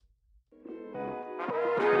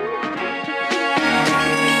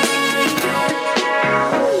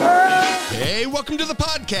welcome to the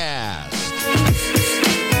podcast.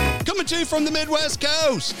 Coming to you from the Midwest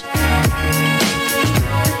Coast.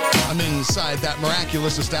 I'm inside that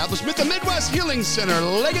miraculous establishment, the Midwest Healing Center,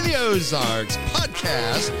 Lake of the Ozarks,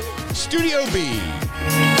 podcast, Studio B.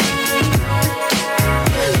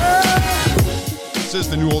 This is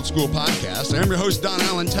the New Old School Podcast. I'm your host, Don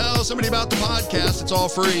Allen. Tell somebody about the podcast. It's all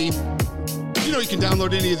free. You know, you can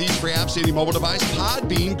download any of these free apps to any mobile device.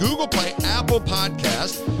 Podbean, Google Play, Apple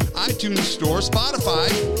Podcast, iTunes Store, Spotify.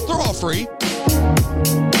 They're all free.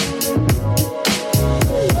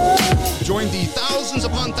 Join the thousands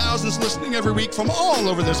upon thousands listening every week from all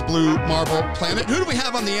over this blue marble planet. Who do we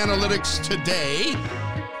have on the analytics today?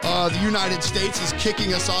 The United States is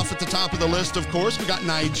kicking us off at the top of the list, of course. We got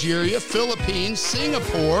Nigeria, Philippines,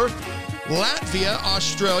 Singapore, Latvia,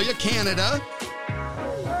 Australia, Canada.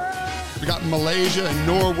 We got Malaysia and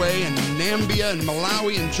Norway and Namibia and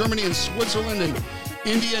Malawi and Germany and Switzerland and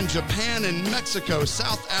India and Japan and Mexico,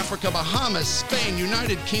 South Africa, Bahamas, Spain,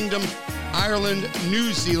 United Kingdom, Ireland,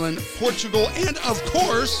 New Zealand, Portugal, and of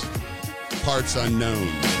course, parts unknown.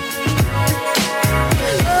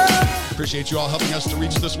 Appreciate you all helping us to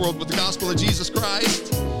reach this world with the gospel of Jesus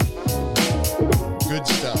Christ. Good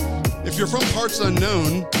stuff. If you're from parts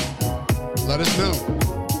unknown, let us know.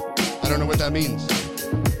 I don't know what that means.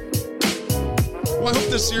 Well, I hope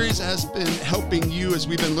this series has been helping you as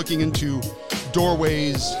we've been looking into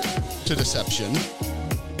doorways to deception.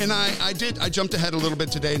 And I jumped ahead a little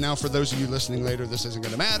bit today. Now, for those of you listening later, this isn't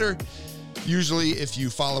going to matter. Usually, if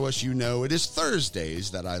you follow us, you know it is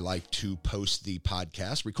Thursdays that I like to post the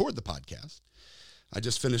podcast, record the podcast. I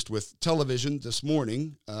just finished with television this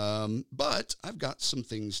morning, but I've got some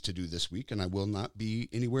things to do this week, and I will not be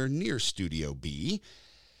anywhere near Studio B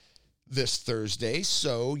this Thursday.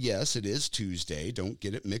 So, yes, it is Tuesday. Don't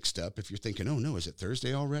get it mixed up. If you're thinking, oh, no, is it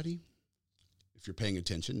Thursday already? If you're paying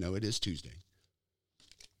attention, no, it is Tuesday.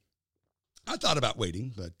 I thought about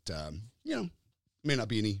waiting, but, may not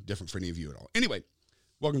be any different for any of you at all. Anyway,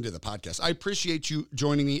 welcome to the podcast. I appreciate you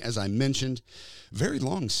joining me. As I mentioned, very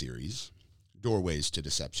long series, Doorways to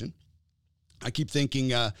Deception. I keep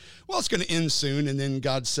thinking, it's going to end soon. And then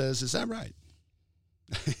God says, is that right?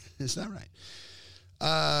 Is that right?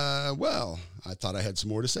 I thought I had some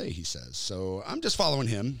more to say, he says. So I'm just following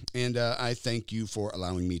him. And I thank you for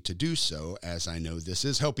allowing me to do so, as I know this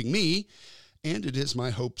is helping me. And it is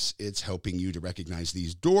my hopes it's helping you to recognize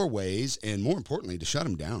these doorways and, more importantly, to shut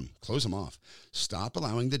them down, close them off. Stop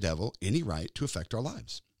allowing the devil any right to affect our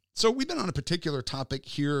lives. So we've been on a particular topic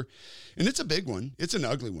here, and it's a big one. It's an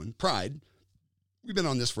ugly one, pride. We've been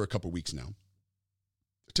on this for a couple weeks now.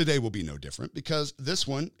 Today will be no different because this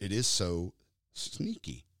one, it is so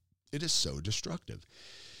sneaky. It is so destructive.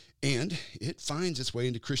 And it finds its way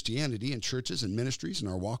into Christianity and churches and ministries and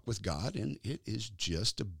our walk with God, and it is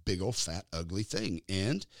just a big old fat ugly thing.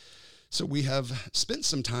 And so we have spent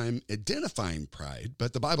some time identifying pride,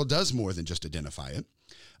 but the Bible does more than just identify it.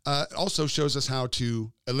 It also shows us how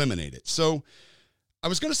to eliminate it. So I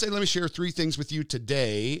was going to say, let me share 3 things with you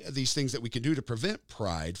today, these things that we can do to prevent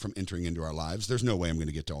pride from entering into our lives. There's no way I'm going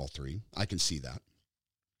to get to all 3. I can see that.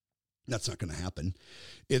 That's not going to happen.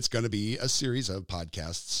 It's going to be a series of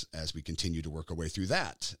podcasts as we continue to work our way through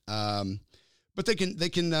that. But they can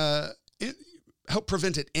help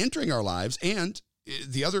prevent it entering our lives. And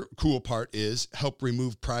the other cool part is help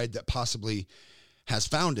remove pride that possibly has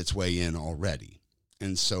found its way in already.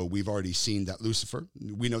 And so we've already seen that Lucifer,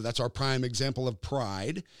 we know that's our prime example of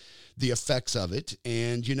pride, the effects of it.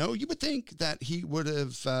 And, you would think that he would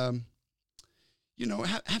have,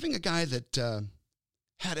 having a guy that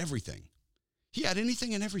had everything. He had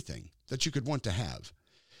anything and everything that you could want to have.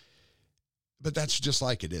 But that's just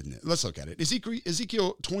like it, isn't it? Let's look at it.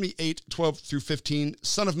 Ezekiel 28:12-15.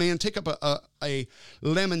 Son of man, take up a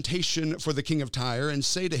lamentation for the king of Tyre and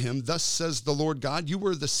say to him, thus says the Lord God, you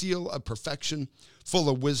were the seal of perfection, full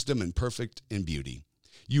of wisdom and perfect in beauty.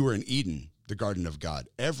 You were in Eden, the garden of God.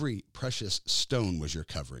 Every precious stone was your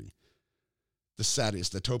covering. The sardius,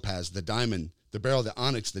 the topaz, the diamond, the beryl, the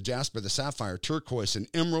onyx, the jasper, the sapphire, turquoise, and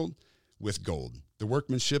emerald with gold. The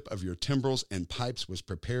workmanship of your timbrels and pipes was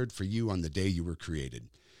prepared for you on the day you were created.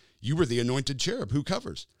 You were the anointed cherub who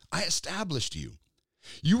covers. I established you.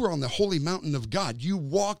 You were on the holy mountain of God. You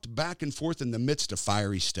walked back and forth in the midst of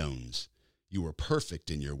fiery stones. You were perfect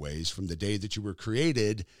in your ways from the day that you were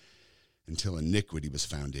created until iniquity was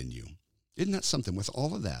found in you. Isn't that something? With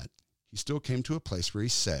all of that, he still came to a place where he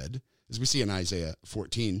said, as we see in Isaiah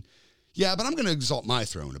 14, yeah, but I'm going to exalt my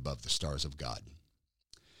throne above the stars of God.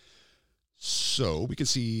 So we can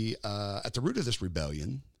see at the root of this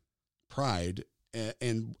rebellion, pride,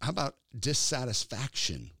 and how about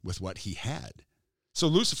dissatisfaction with what he had? So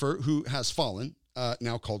Lucifer, who has fallen,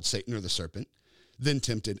 now called Satan or the serpent, then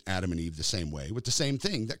tempted Adam and Eve the same way with the same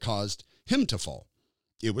thing that caused him to fall.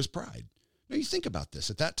 It was pride. Now you think about this.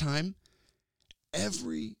 At that time,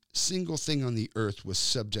 every single thing on the earth was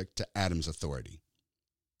subject to Adam's authority.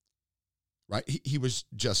 Right? He was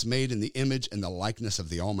just made in the image and the likeness of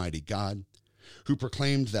the Almighty God, who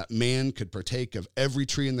proclaimed that man could partake of every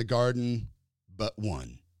tree in the garden but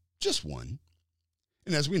one. Just one.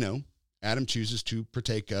 And as we know, Adam chooses to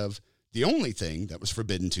partake of the only thing that was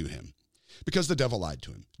forbidden to him, because the devil lied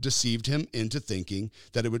to him, deceived him into thinking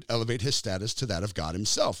that it would elevate his status to that of God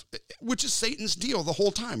himself, which is Satan's deal the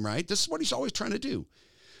whole time, right? This is what he's always trying to do.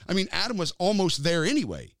 I mean, Adam was almost there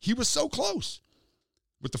anyway. He was so close.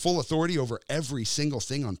 With the full authority over every single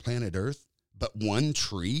thing on planet Earth, but one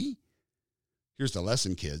tree? Here's the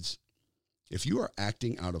lesson, kids. If you are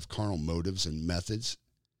acting out of carnal motives and methods,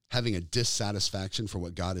 having a dissatisfaction for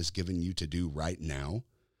what God has given you to do right now,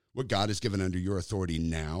 what God has given under your authority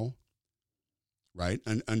now, right?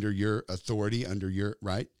 And under your authority,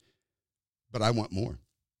 right? But I want more.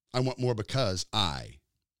 I want more because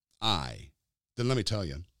then let me tell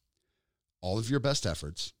you, all of your best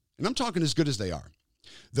efforts, and I'm talking as good as they are,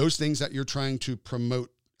 those things that you're trying to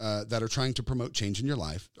promote, that are trying to promote change in your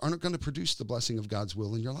life, aren't going to produce the blessing of God's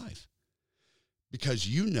will in your life. Because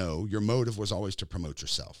you know your motive was always to promote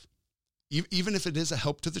yourself. Even if it is a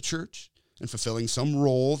help to the church and fulfilling some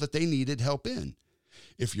role that they needed help in.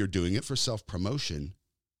 If you're doing it for self-promotion,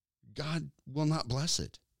 God will not bless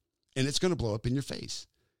it. And it's going to blow up in your face.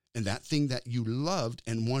 And that thing that you loved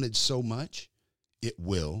and wanted so much, it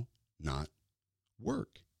will not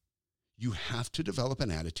work. You have to develop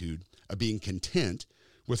an attitude of being content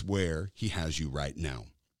with where he has you right now.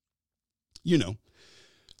 You know,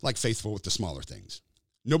 like faithful with the smaller things.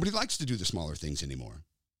 Nobody likes to do the smaller things anymore.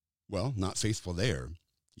 Well, not faithful there,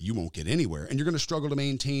 you won't get anywhere, and you're going to struggle to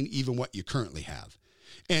maintain even what you currently have.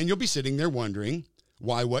 And you'll be sitting there wondering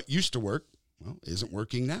why what used to work, well, isn't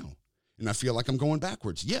working now. And I feel like I'm going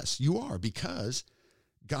backwards. Yes, you are, because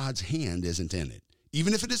God's hand isn't in it.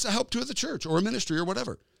 Even if it is a help to the church or a ministry or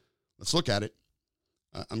whatever. Let's look at it.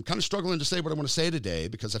 I'm kind of struggling to say what I want to say today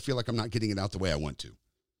because I feel like I'm not getting it out the way I want to.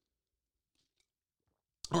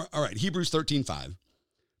 All right, Hebrews 13:5.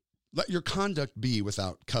 Let your conduct be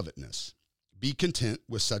without covetousness. Be content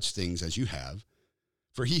with such things as you have,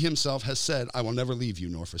 for he himself has said, I will never leave you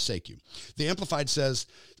nor forsake you. The Amplified says,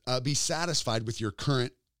 be satisfied with your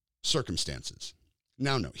current circumstances.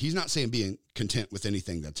 Now, no, he's not saying being content with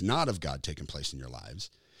anything that's not of God taking place in your lives.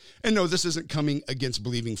 And no, this isn't coming against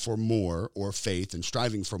believing for more or faith and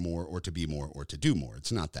striving for more or to be more or to do more.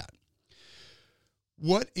 It's not that.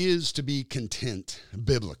 What is to be content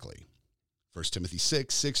biblically? 1 Timothy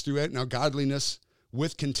 6:6-8. Now, godliness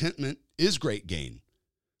with contentment is great gain.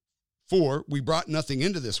 For we brought nothing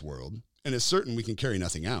into this world, and it's certain we can carry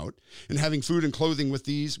nothing out. And having food and clothing with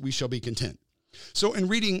these, we shall be content. So in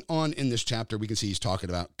reading on in this chapter, we can see he's talking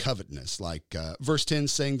about covetousness, like verse 10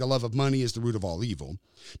 saying the love of money is the root of all evil.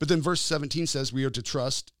 But then verse 17 says we are to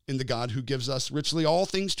trust in the God who gives us richly all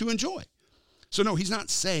things to enjoy. So no, he's not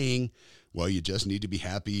saying, well, you just need to be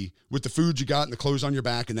happy with the food you got and the clothes on your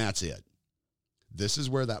back, and that's it. This is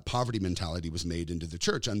where that poverty mentality was made into the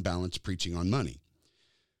church, unbalanced preaching on money.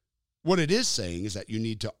 What it is saying is that you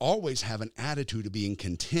need to always have an attitude of being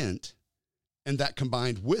content, and that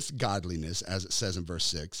combined with godliness, as it says in verse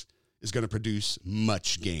 6, is going to produce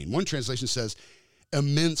much gain. One translation says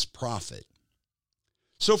immense profit.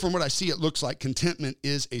 So from what I see, it looks like contentment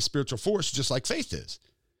is a spiritual force, just like faith is.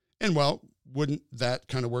 And well, wouldn't that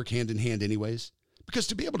kind of work hand in hand anyways? Because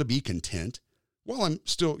to be able to be content, while I'm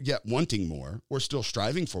still yet wanting more, or still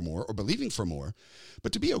striving for more, or believing for more,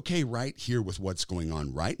 but to be okay right here with what's going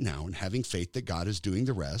on right now and having faith that God is doing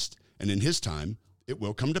the rest, and in his time, it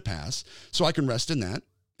will come to pass, so I can rest in that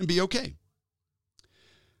and be okay.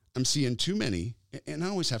 I'm seeing too many, and I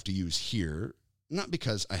always have to use here, not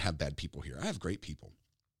because I have bad people here. I have great people.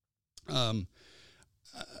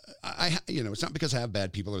 It's not because I have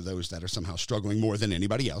bad people or those that are somehow struggling more than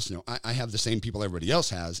anybody else. No, I have the same people everybody else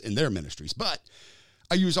has in their ministries, but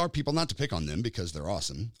I use our people not to pick on them because they're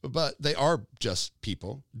awesome, but they are just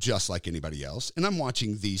people, just like anybody else. And I'm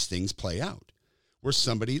watching these things play out where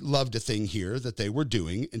somebody loved a thing here that they were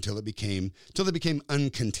doing until they became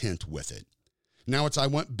uncontent with it. Now it's, I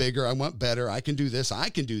want bigger, I want better, I can do this, I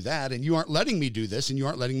can do that, and you aren't letting me do this, and you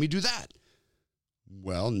aren't letting me do that.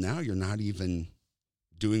 Well, now you're not even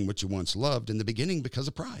doing what you once loved in the beginning because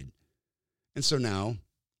of pride. And so now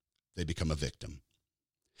they become a victim.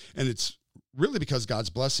 And it's really because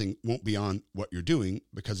God's blessing won't be on what you're doing,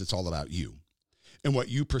 because it's all about you and what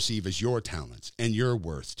you perceive as your talents and your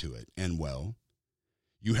worth to it. And well,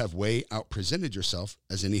 You have way outpresented yourself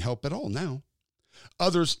as any help at all now.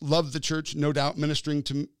 Others love the church, no doubt, ministering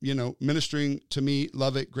to me,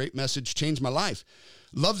 love it, great message, changed my life.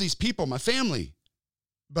 Love these people, my family.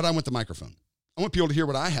 But I want the microphone. I want people to hear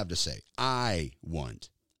what I have to say. I want,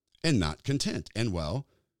 and not content. And well,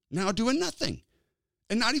 now doing nothing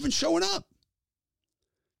and not even showing up.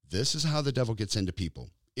 This is how the devil gets into people.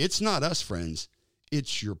 It's not us, friends.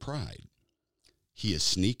 It's your pride. He is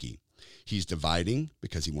sneaky. He's dividing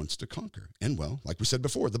because he wants to conquer. And well, like we said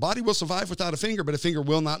before, the body will survive without a finger, but a finger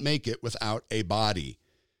will not make it without a body.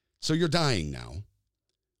 So you're dying now.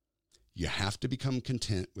 You have to become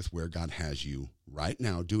content with where God has you right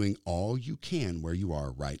now, doing all you can where you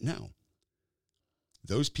are right now.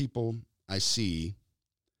 Those people I see,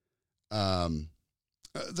 they're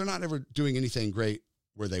not ever doing anything great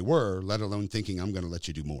where they were, let alone thinking I'm going to let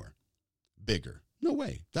you do more, bigger. No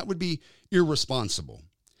way. That would be irresponsible.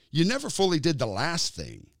 You never fully did the last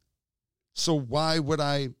thing. So why would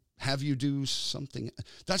I have you do something?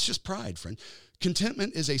 That's just pride, friend.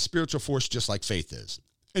 Contentment is a spiritual force just like faith is.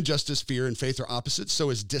 And just as fear and faith are opposites, so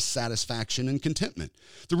is dissatisfaction and contentment.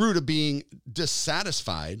 The root of being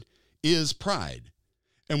dissatisfied is pride.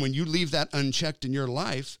 And when you leave that unchecked in your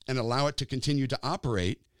life and allow it to continue to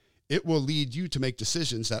operate, it will lead you to make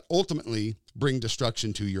decisions that ultimately bring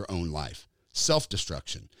destruction to your own life.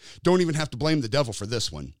 Self-destruction. Don't even have to blame the devil for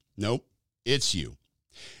this one. Nope, it's you.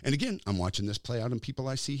 And again, I'm watching this play out in people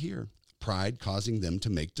I see here. Pride causing them to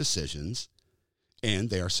make decisions, and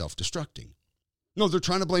they are self-destructing. No, they're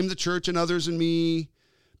trying to blame the church and others and me,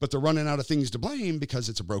 but they're running out of things to blame because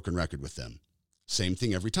it's a broken record with them. Same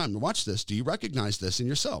thing every time. Now watch this. Do you recognize this in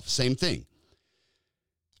yourself? Same thing.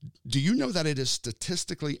 Do you know that it is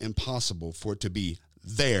statistically impossible for it to be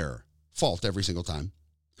their fault every single time?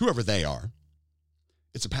 Whoever they are.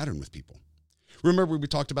 It's a pattern with people. Remember, we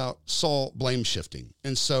talked about Saul blame shifting.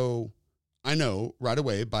 And so I know right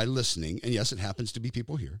away by listening, and yes, it happens to be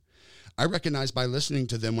people here, I recognize by listening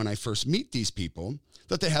to them when I first meet these people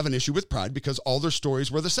that they have an issue with pride because all their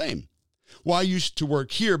stories were the same. Well, I used to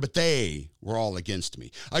work here, but they were all against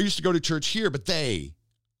me. I used to go to church here, but they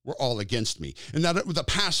were all against me. And that the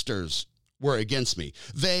pastors were against me.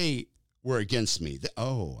 They were against me.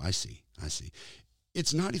 Oh, I see.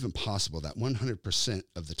 It's not even possible that 100%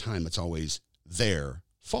 of the time it's always their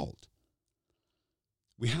fault.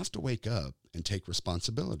 We have to wake up and take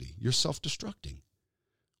responsibility. You're self-destructing.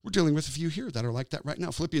 We're dealing with a few here that are like that right now.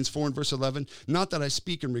 Philippians 4 and verse 11, not that I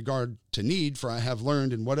speak in regard to need, for I have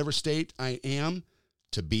learned in whatever state I am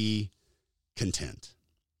to be content.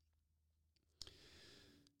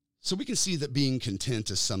 So we can see that being content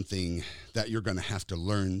is something that you're going to have to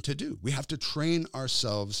learn to do. We have to train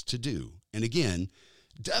ourselves to do. And again,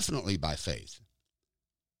 definitely by faith,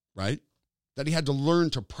 right? That he had to learn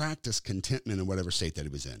to practice contentment in whatever state that he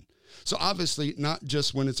was in. So obviously not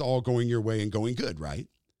just when it's all going your way and going good, right?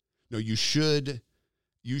 No, you should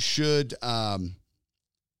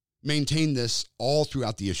maintain this all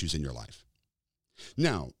throughout the issues in your life.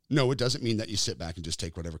 Now, no, it doesn't mean that you sit back and just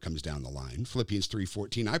take whatever comes down the line. Philippians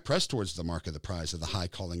 3:14, I press towards the mark of the prize of the high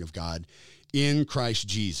calling of God in Christ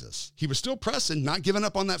Jesus. He was still pressing, not giving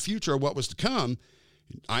up on that future of what was to come.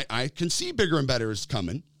 I can see bigger and better is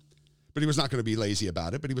coming, but he was not going to be lazy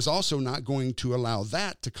about it. But he was also not going to allow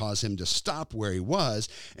that to cause him to stop where he was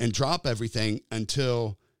and drop everything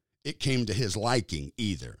until it came to his liking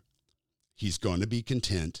either. He's going to be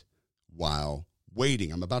content while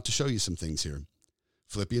waiting. I'm about to show you some things here.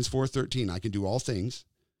 Philippians 4:13, I can do all things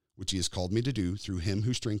which he has called me to do through him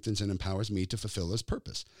who strengthens and empowers me to fulfill his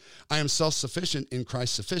purpose. I am self-sufficient in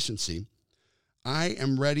Christ's sufficiency. I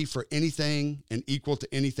am ready for anything and equal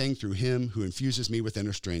to anything through him who infuses me with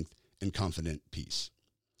inner strength and confident peace.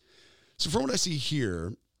 So from what I see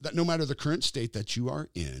here, that no matter the current state that you are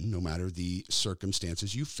in, no matter the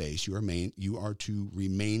circumstances you face, you are to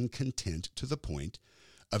remain content to the point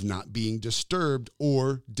of not being disturbed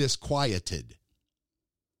or disquieted.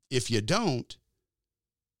 If you don't,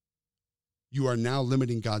 you are now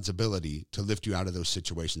limiting God's ability to lift you out of those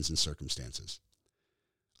situations and circumstances.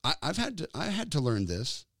 I had to learn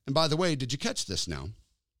this. And by the way, did you catch this now?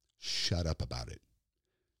 Shut up about it.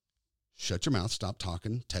 Shut your mouth, stop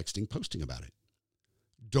talking, texting, posting about it.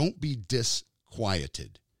 Don't be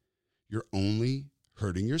disquieted. You're only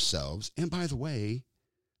hurting yourselves. And by the way,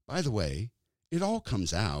 it all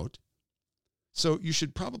comes out. So you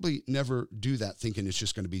should probably never do that thinking it's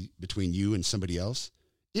just going to be between you and somebody else.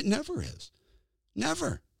 It never is.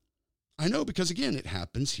 Never. I know because, again, it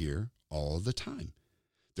happens here all the time.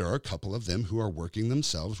 There are a couple of them who are working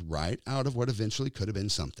themselves right out of what eventually could have been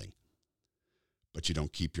something. But you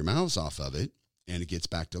don't keep your mouths off of it, and it gets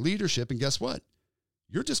back to leadership, and guess what?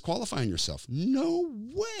 you're disqualifying yourself. No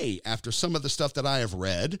way, after some of the stuff that I have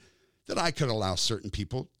read, that I could allow certain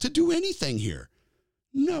people to do anything here.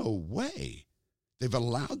 No way. They've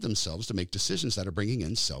allowed themselves to make decisions that are bringing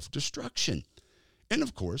in self-destruction. And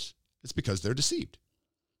of course, it's because they're deceived.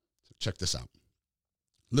 So check this out.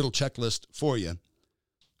 Little checklist for you.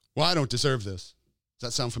 Well, I don't deserve this. Does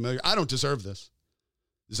that sound familiar? I don't deserve this.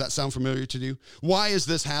 Does that sound familiar to you? Why is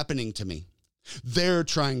this happening to me? They're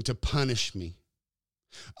trying to punish me.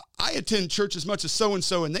 I attend church as much as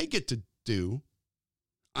so-and-so, and they get to do.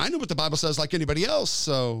 I know what the Bible says like anybody else,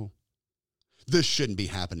 so this shouldn't be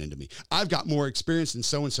happening to me. I've got more experience than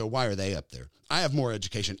so-and-so. Why are they up there? I have more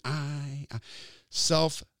education.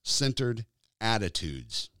 Self-centered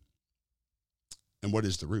attitudes. And what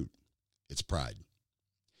is the root? It's pride.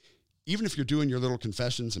 Even if you're doing your little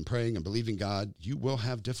confessions and praying and believing God, you will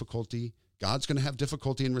have difficulty. God's going to have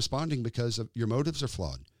difficulty in responding because of your motives are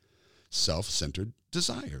flawed. Self-centered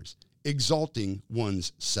desires, exalting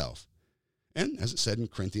one's self. And as it said in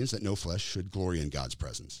Corinthians, that no flesh should glory in God's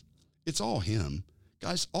presence. It's all him.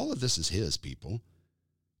 Guys, all of this is his, people.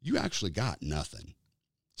 You actually got nothing.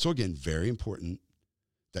 So again, very important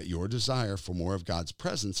that your desire for more of God's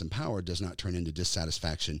presence and power does not turn into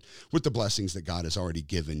dissatisfaction with the blessings that God has already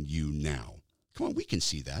given you now. Come on, we can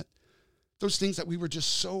see that. Those things that we were just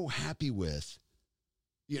so happy with,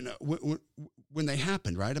 when they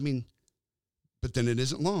happened, right? I mean, but then it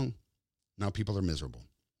isn't long. Now people are miserable.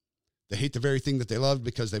 They hate the very thing that they loved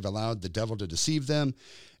because they've allowed the devil to deceive them.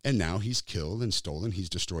 And now he's killed and stolen. He's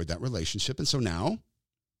destroyed that relationship. And so now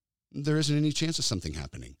there isn't any chance of something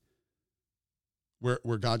happening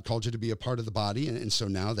where God called you to be a part of the body. And so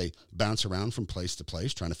now they bounce around from place to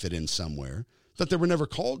place, trying to fit in somewhere that they were never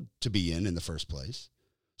called to be in the first place.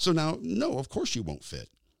 So now, no, of course you won't fit.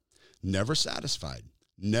 Never satisfied.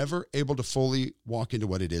 Never able to fully walk into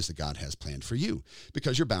what it is that God has planned for you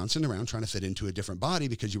because you're bouncing around trying to fit into a different body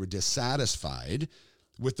because you were dissatisfied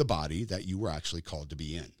with the body that you were actually called to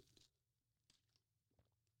be in.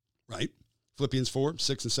 Right? Philippians 4,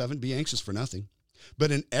 6, and 7, be anxious for nothing,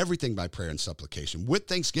 but in everything by prayer and supplication, with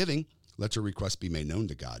thanksgiving, let your requests be made known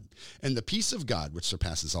to God. And the peace of God, which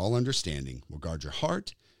surpasses all understanding, will guard your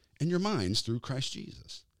heart and your minds through Christ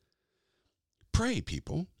Jesus. Pray,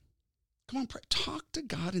 people. Come on, pray. Talk to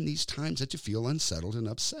God in these times that you feel unsettled and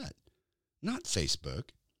upset. Not Facebook.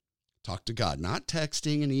 Talk to God, not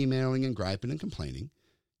texting and emailing and griping and complaining.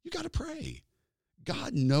 You got to pray.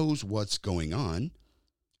 God knows what's going on,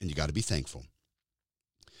 and you got to be thankful.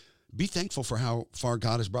 Be thankful for how far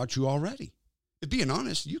God has brought you already. If being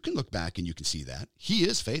honest, you can look back and you can see that. He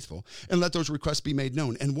is faithful, and let those requests be made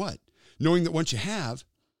known. And what? Knowing that once you have,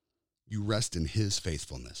 you rest in his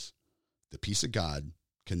faithfulness. The peace of God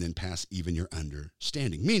can then pass even your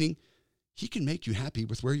understanding, meaning he can make you happy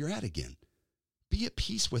with where you're at again. Be at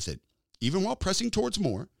peace with it, even while pressing towards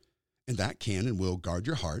more, and that can and will guard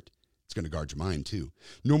your heart. It's going to guard your mind too.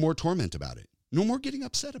 No more torment about it. No more getting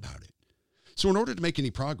upset about it. So in order to make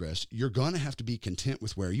any progress, you're going to have to be content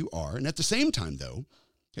with where you are. And at the same time, though,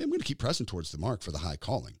 I'm going to keep pressing towards the mark for the high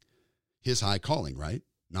calling. His high calling, right?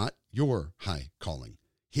 Not your high calling.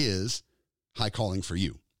 His high calling for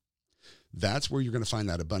you. That's where you're going to find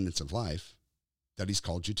that abundance of life that he's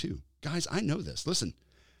called you to. Guys, I know this. Listen,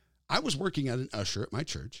 I was working at an usher at my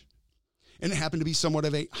church, and it happened to be somewhat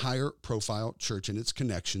of a higher profile church in its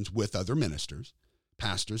connections with other ministers,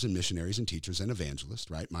 pastors and missionaries and teachers and evangelists,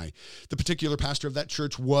 right? The particular pastor of that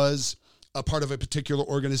church was a part of a particular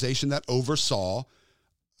organization that oversaw,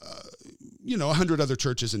 100 other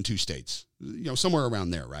churches in 2 states, somewhere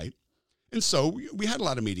around there, right? And so we had a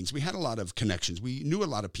lot of meetings. We had a lot of connections. We knew a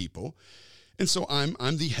lot of people. And so I'm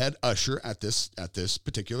the head usher at this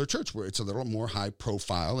particular church where it's a little more high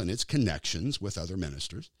profile in its connections with other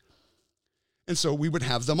ministers. And so we would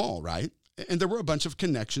have them all, right? And there were a bunch of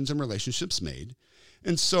connections and relationships made.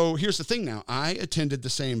 And so here's the thing now. I attended the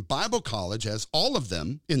same Bible college as all of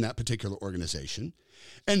them in that particular organization,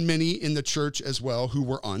 and many in the church as well who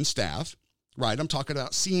were on staff. Right, I'm talking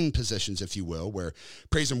about scene positions, if you will, where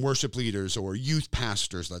praise and worship leaders or youth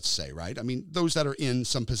pastors, let's say, right? I mean, those that are in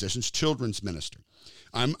some positions, children's minister.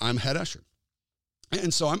 I'm head usher.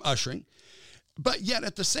 And so I'm ushering. But yet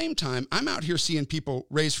at the same time, I'm out here seeing people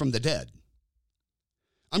raised from the dead.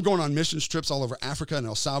 I'm going on missions trips all over Africa and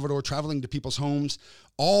El Salvador, traveling to people's homes,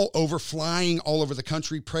 all over, flying all over the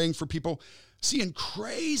country, praying for people, seeing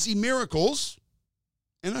crazy miracles,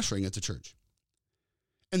 and ushering at the church.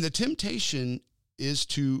 And the temptation is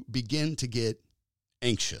to begin to get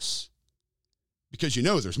anxious because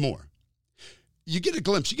there's more. You get a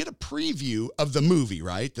glimpse, you get a preview of the movie,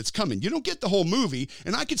 right, that's coming. You don't get the whole movie,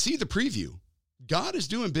 and I could see the preview. God is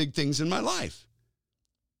doing big things in my life.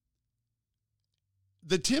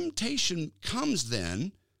 the temptation comes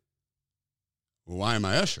then, well, why am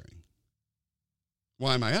I ushering?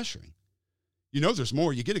 Why am I ushering? You know there's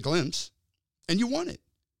more. You get a glimpse, and you want it.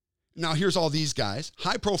 Now, here's all these guys,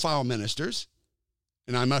 high-profile ministers,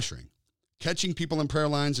 and I'm ushering. Catching people in prayer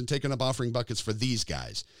lines and taking up offering buckets for these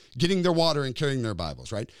guys. Getting their water and carrying their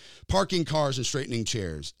Bibles, right? Parking cars and straightening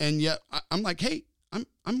chairs. And yet, I'm like, hey,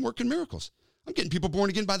 I'm working miracles. I'm getting people born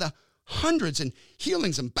again by the hundreds and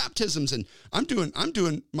healings and baptisms. And I'm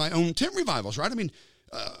doing my own tent revivals, right? I mean,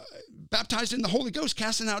 baptized in the Holy Ghost,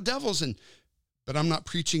 casting out devils. But I'm not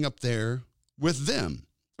preaching up there with them.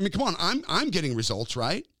 I mean, come on, I'm getting results,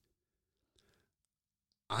 right?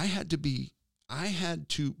 I had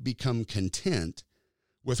to become content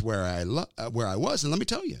with where I was. And let me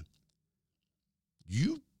tell you,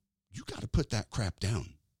 you got to put that crap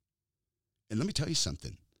down. And let me tell you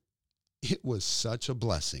something. It was such a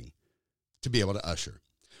blessing to be able to usher.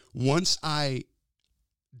 Once I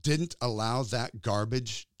didn't allow that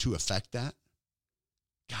garbage to affect that,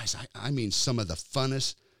 guys, I mean, some of the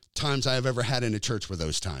funnest times I have ever had in a church were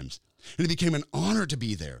those times. And it became an honor to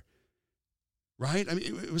be there. Right? I mean,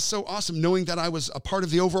 it was so awesome knowing that I was a part of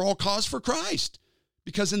the overall cause for Christ.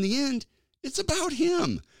 Because in the end, it's about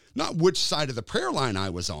him, not which side of the prayer line I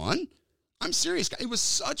was on. I'm serious. It was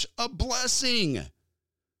such a blessing.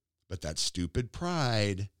 But that stupid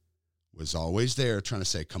pride was always there trying to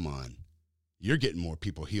say, come on, you're getting more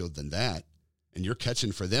people healed than that. And you're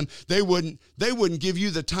catching for them. They wouldn't give you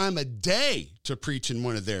the time of day to preach in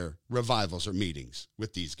one of their revivals or meetings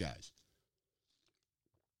with these guys.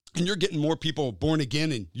 And you're getting more people born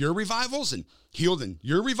again in your revivals and healed in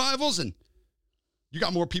your revivals. And you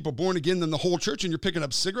got more people born again than the whole church and you're picking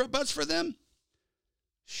up cigarette butts for them?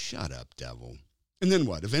 Shut up, devil. And then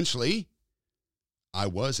what? Eventually, I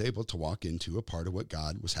was able to walk into a part of what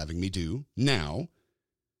God was having me do now.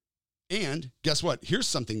 And guess what? Here's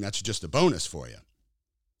something that's just a bonus for you.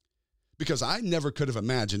 Because I never could have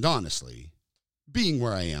imagined, honestly, being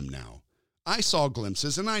where I am now. I saw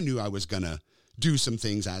glimpses and I knew I was going to do some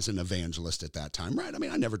things as an evangelist at that time, right? I mean,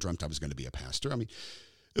 I never dreamt I was going to be a pastor. I mean,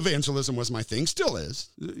 evangelism was my thing, still is.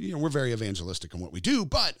 You know, we're very evangelistic in what we do,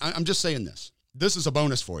 but I'm just saying this. This is a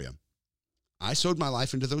bonus for you. I sowed my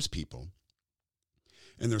life into those people,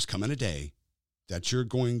 and there's coming a day that you're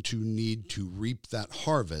going to need to reap that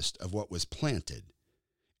harvest of what was planted.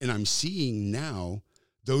 And I'm seeing now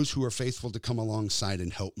those who are faithful to come alongside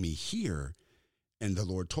and help me here. And the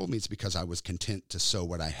Lord told me it's because I was content to sow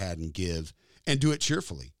what I had and give and do it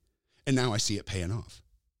cheerfully. And now I see it paying off.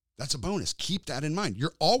 That's a bonus. Keep that in mind.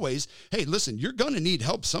 You're always, hey, listen, you're going to need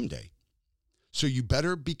help someday. So you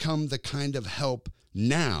better become the kind of help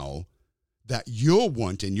now that you'll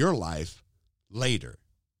want in your life later.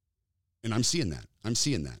 And I'm seeing that.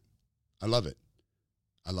 I love it.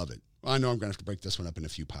 Well, I know I'm going to have to break this one up in a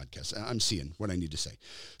few podcasts. I'm seeing what I need to say.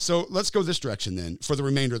 So let's go this direction then for the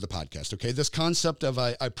remainder of the podcast, okay? This concept of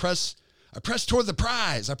I press toward the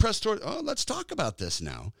prize. Let's talk about this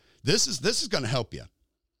now. This is going to help you.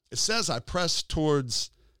 It says I press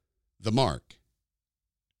towards the mark.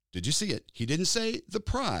 Did you see it? He didn't say the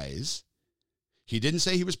prize. He didn't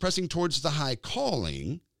say he was pressing towards the high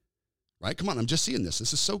calling, right? Come on, I'm just seeing this.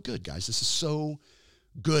 This is so good, guys. This is so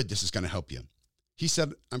good. This is going to help you. He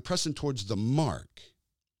said, I'm pressing towards the mark.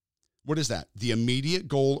 What is that? The immediate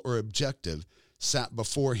goal or objective sat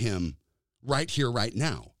before him right here, right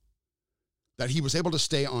now. That he was able to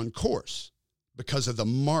stay on course because of the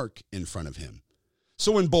mark in front of him.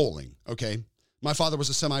 So in bowling, okay, my father was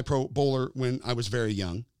a semi-pro bowler when I was very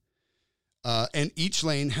young. And each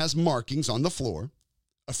lane has markings on the floor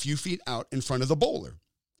a few feet out in front of the bowler.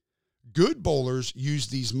 Good bowlers use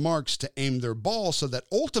these marks to aim their ball so that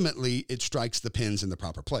ultimately it strikes the pins in the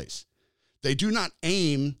proper place. They do not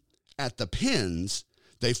aim at the pins.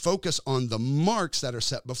 They focus on the marks that are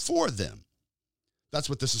set before them. That's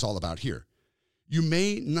what this is all about here. You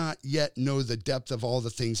may not yet know the depth of all the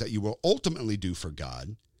things that you will ultimately do for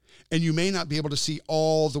God, and you may not be able to see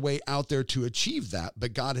all the way out there to achieve that,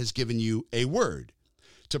 but God has given you a word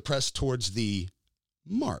to press towards the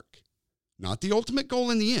mark, not the ultimate goal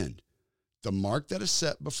in the end, the mark that is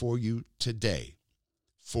set before you today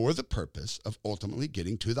for the purpose of ultimately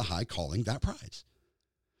getting to the high calling, that prize.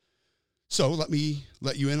 So let me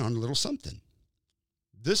let you in on a little something.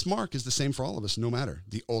 This mark is the same for all of us, no matter.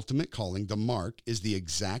 The ultimate calling, the mark, is the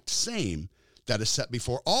exact same that is set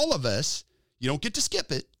before all of us. You don't get to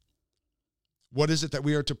skip it. What is it that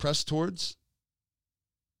we are to press towards?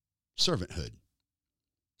 Servanthood.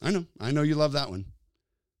 I know you love that one.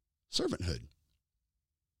 Servanthood.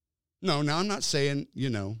 No, now I'm not saying,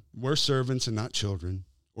 we're servants and not children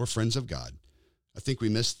or friends of God. I think we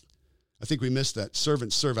missed I think we miss that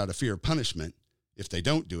servants serve out of fear of punishment. If they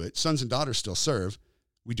don't do it, sons and daughters still serve.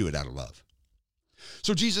 We do it out of love.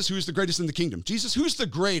 So Jesus, who is the greatest in the kingdom? Jesus, who's the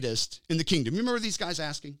greatest in the kingdom? You remember these guys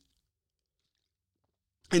asking?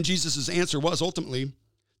 And Jesus' answer was ultimately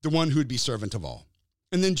the one who would be servant of all.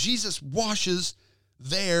 And then Jesus washes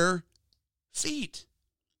their feet.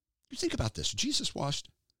 You think about this. Jesus washed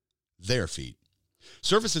their feet.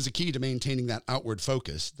 Service is a key to maintaining that outward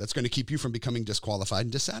focus that's going to keep you from becoming disqualified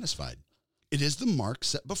and dissatisfied. It is the mark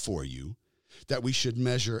set before you that we should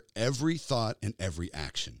measure every thought and every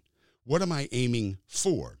action. What am I aiming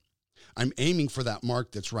for? I'm aiming for that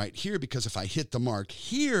mark that's right here, because if I hit the mark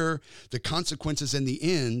here, the consequences in the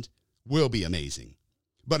end will be amazing.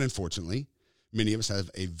 But unfortunately, many of us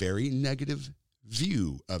have a very negative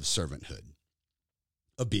view of servanthood,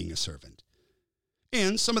 of being a servant.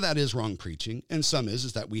 And some of that is wrong preaching, and some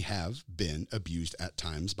is that we have been abused at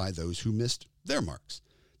times by those who missed their marks.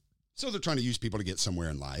 So they're trying to use people to get somewhere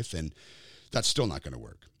in life, and that's still not going to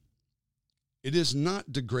work. It is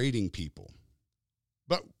not degrading people,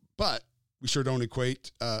 but we sure don't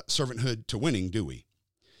equate servanthood to winning, do we?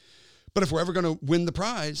 But if we're ever going to win the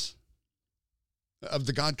prize of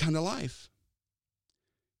the God kind of life,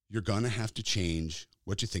 you're going to have to change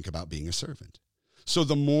what you think about being a servant. So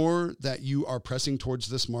the more that you are pressing towards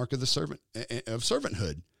this mark of the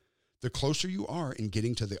servanthood, the closer you are in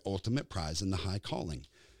getting to the ultimate prize and the high calling.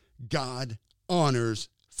 God honors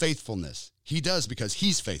faithfulness. He does, because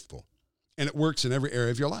he's faithful, and it works in every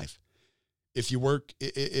area of your life. If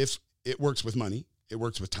it works with money, it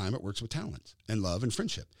works with time, it works with talent and love and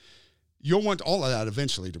friendship. You'll want all of that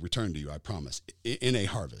eventually to return to you, I promise, in a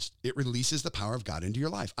harvest. It releases the power of God into your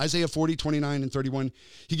life. Isaiah 40, 29 and 31,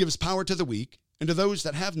 he gives power to the weak, and to those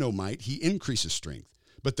that have no might, he increases strength.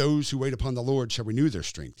 But those who wait upon the Lord shall renew their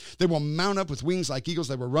strength. They will mount up with wings like eagles.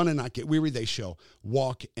 They will run and not get weary. They shall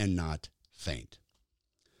walk and not faint.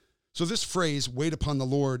 So this phrase, wait upon the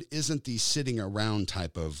Lord, isn't the sitting around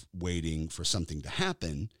type of waiting for something to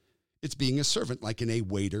happen. It's being a servant, like in a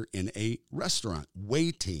waiter in a restaurant,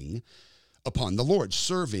 waiting upon the Lord,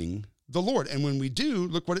 serving the Lord. And when we do,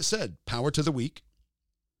 look what it said, power to the weak,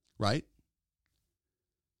 right?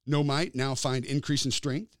 No might, now find increase in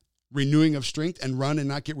strength, renewing of strength, and run and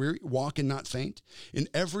not get weary, walk and not faint. In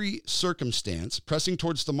every circumstance, pressing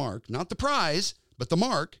towards the mark, not the prize, but the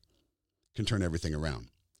mark, can turn everything around.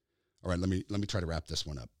 All right, let me try to wrap this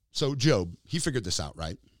one up. So Job, he figured this out,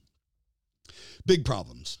 right? Big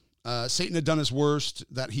problems. Satan had done his worst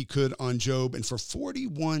that he could on Job, and for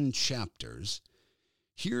 41 chapters,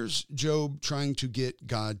 here's Job trying to get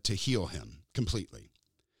God to heal him completely,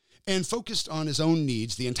 and focused on his own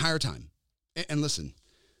needs the entire time. And listen,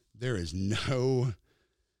 there is no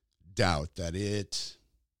doubt that it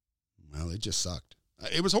just sucked.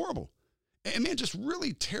 It was horrible. And man, just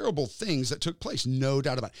really terrible things that took place. No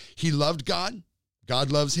doubt about it. He loved God.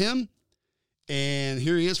 God loves him. And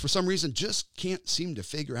here he is, for some reason, just can't seem to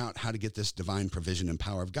figure out how to get this divine provision and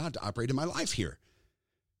power of God to operate in my life here.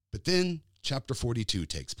 But then chapter 42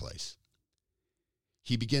 takes place.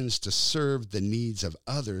 He begins to serve the needs of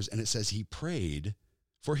others, and it says he prayed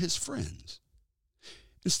for his friends.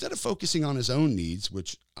 Instead of focusing on his own needs,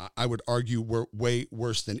 which I would argue were way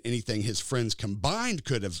worse than anything his friends combined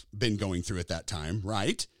could have been going through at that time,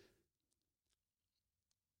 right?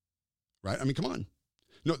 Right? I mean, come on.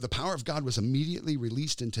 No, the power of God was immediately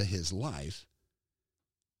released into his life.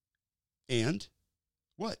 And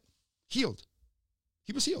what? Healed.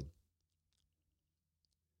 He was healed.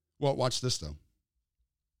 Well, watch this, though.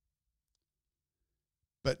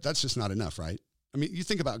 But that's just not enough, right? I mean, you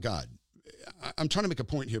think about God. I'm trying to make a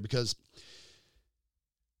point here, because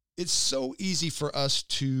it's so easy for us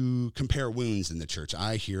to compare wounds in the church.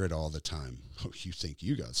 I hear it all the time. Oh, you think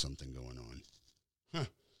you got something going on? Huh?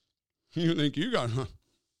 You think you got, huh?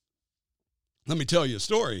 Let me tell you a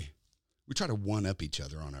story. We try to one-up each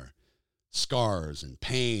other on our scars and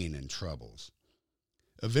pain and troubles.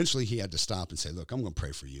 Eventually, he had to stop and say, look, I'm going to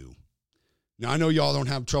pray for you. Now, I know y'all don't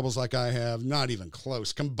have troubles like I have, not even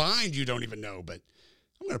close. Combined, you don't even know, but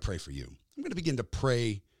I'm going to pray for you. I'm going to begin to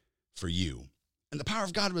pray for you. And the power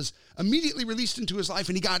of God was immediately released into his life,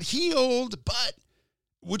 and he got healed,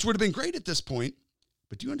 which would have been great at this point.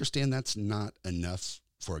 But do you understand that's not enough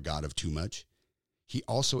for a God of too much? He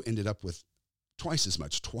also ended up with twice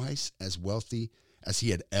as wealthy as he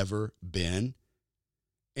had ever been.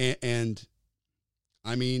 And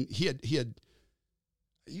I mean, he had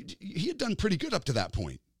done pretty good up to that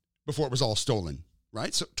point before it was all stolen,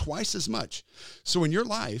 right? So twice as much. So in your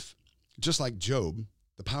life, just like Job,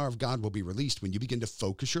 the power of God will be released when you begin to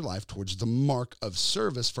focus your life towards the mark of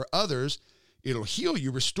service for others. It'll heal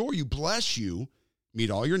you, restore you, bless you,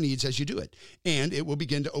 meet all your needs as you do it. And it will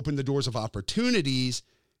begin to open the doors of opportunities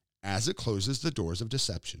as it closes the doors of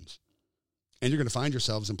deceptions. And you're going to find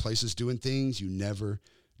yourselves in places doing things you never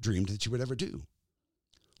dreamed that you would ever do.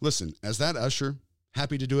 Listen, as that usher,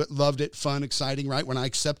 happy to do it, loved it, fun, exciting, right? When I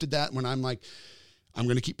accepted that, when I'm like, I'm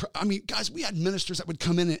going to keep, guys, we had ministers that would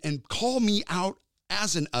come in and call me out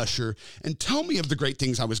as an usher and tell me of the great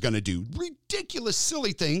things I was going to do. Ridiculous,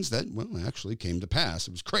 silly things that, well, actually came to pass.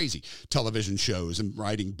 It was crazy. Television shows and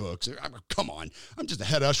writing books. Come on. I'm just a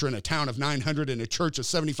head usher in a town of 900 in a church of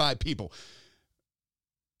 75 people.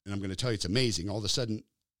 And I'm going to tell you, it's amazing. All of a sudden,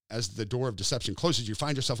 as the door of deception closes, you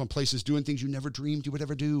find yourself in places doing things you never dreamed you would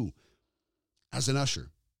ever do. As an usher,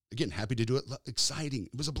 again, happy to do it, exciting.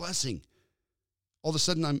 It was a blessing. All of a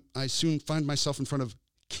sudden, I soon find myself in front of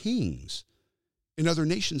kings in other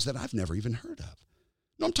nations that I've never even heard of.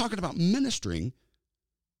 No, I'm talking about ministering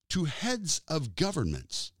to heads of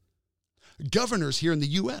governments, governors here in the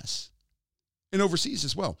U.S. and overseas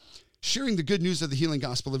as well, sharing the good news of the healing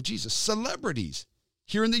gospel of Jesus, celebrities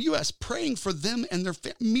here in the U.S., praying for them and their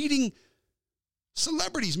meeting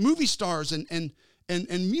celebrities, movie stars and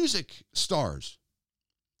music stars,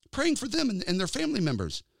 praying for them and their family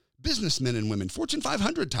members, businessmen and women, Fortune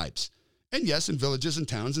 500 types, and yes, in villages and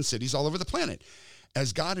towns and cities all over the planet.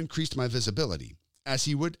 As God increased my visibility, as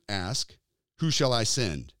he would ask, who shall I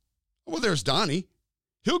send? Well, there's Donnie.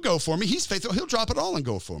 He'll go for me. He's faithful. He'll drop it all and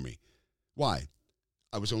go for me. Why?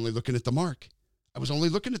 I was only looking at the mark.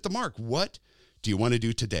 What do you want to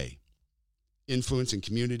do today? Influence in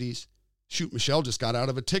communities? Shoot, Michelle just got out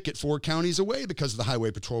of a ticket 4 counties away because the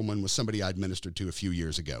highway patrolman was somebody I'd ministered to a few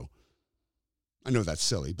years ago. I know that's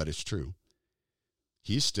silly, but it's true.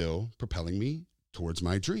 He's still propelling me towards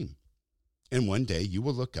my dream. And one day you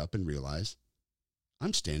will look up and realize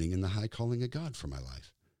I'm standing in the high calling of God for my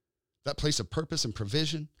life. That place of purpose and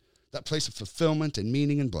provision, that place of fulfillment and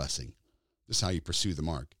meaning and blessing. This is how you pursue the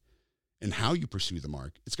mark. And how you pursue the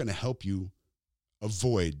mark, it's going to help you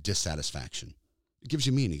avoid dissatisfaction. It gives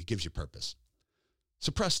you meaning. It gives you purpose.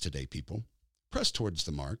 So press today, people. Press towards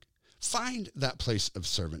the mark. Find that place of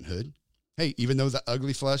servanthood. Hey, even though the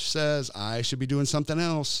ugly flesh says I should be doing something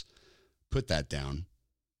else, put that down,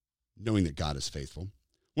 knowing that God is faithful.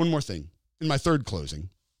 One more thing. In my third closing,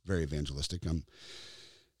 very evangelistic, I'm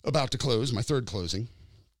about to close my third closing.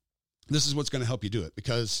 This is what's going to help you do it,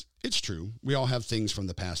 because it's true. We all have things from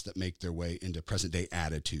the past that make their way into present day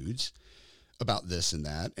attitudes about this and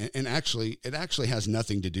that. And actually, it actually has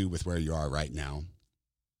nothing to do with where you are right now.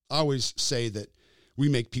 I always say that we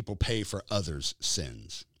make people pay for others'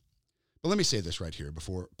 sins. But let me say this right here.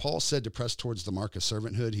 Before Paul said to press towards the mark of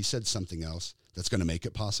servanthood, he said something else that's going to make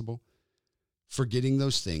it possible. Forgetting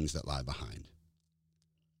those things that lie behind.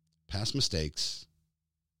 Past mistakes,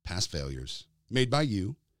 past failures, made by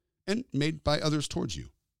you and made by others towards you.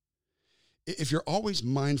 If you're always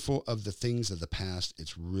mindful of the things of the past,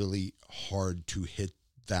 it's really hard to hit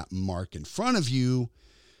that mark in front of you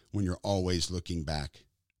when you're always looking back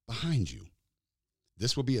behind you.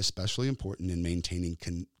 This will be especially important in maintaining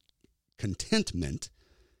contentment,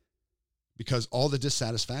 because all the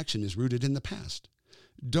dissatisfaction is rooted in the past.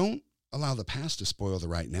 Don't allow the past to spoil the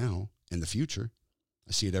right now and the future.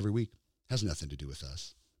 I see it every week. It has nothing to do with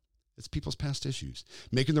us. It's people's past issues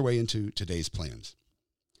making their way into today's plans.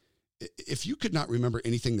 If you could not remember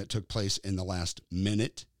anything that took place in the last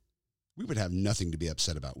minute, we would have nothing to be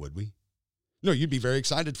upset about, would we? No, you'd be very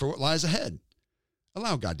excited for what lies ahead.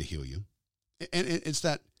 Allow God to heal you. And it's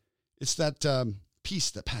that peace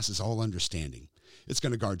that passes all understanding. It's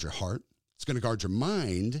going to guard your heart. It's going to guard your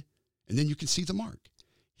mind. And then you can see the mark.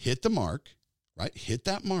 Hit the mark, right? Hit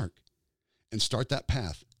that mark and start that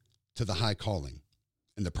path to the high calling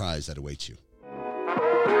and the prize that awaits you.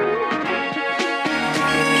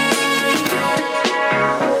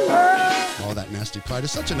 Oh, that nasty pride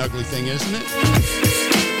is such an ugly thing, isn't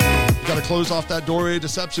it? You got to close off that doorway of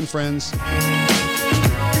deception, friends.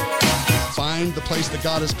 Find the place that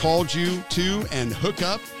God has called you to and hook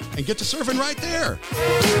up and get to serving right there.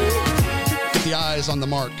 Get the eyes on the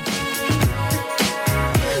mark.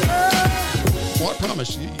 Well, I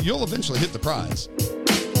promise you'll eventually hit the prize.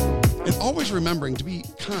 And always remembering to be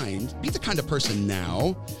kind, be the kind of person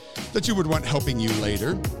now that you would want helping you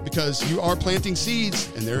later, because you are planting seeds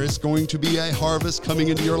and there is going to be a harvest coming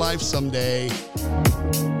into your life someday.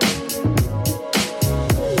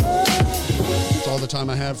 That's all the time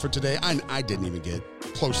I have for today. I didn't even get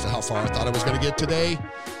close to how far I thought I was going to get today.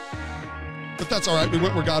 But that's all right. We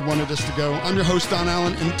went where God wanted us to go. I'm your host, Don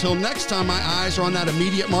Allen. Until next time my eyes are on that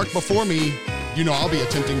immediate mark before me, you know I'll be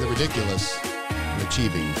attempting the ridiculous and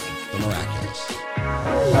achieving the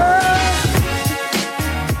miraculous.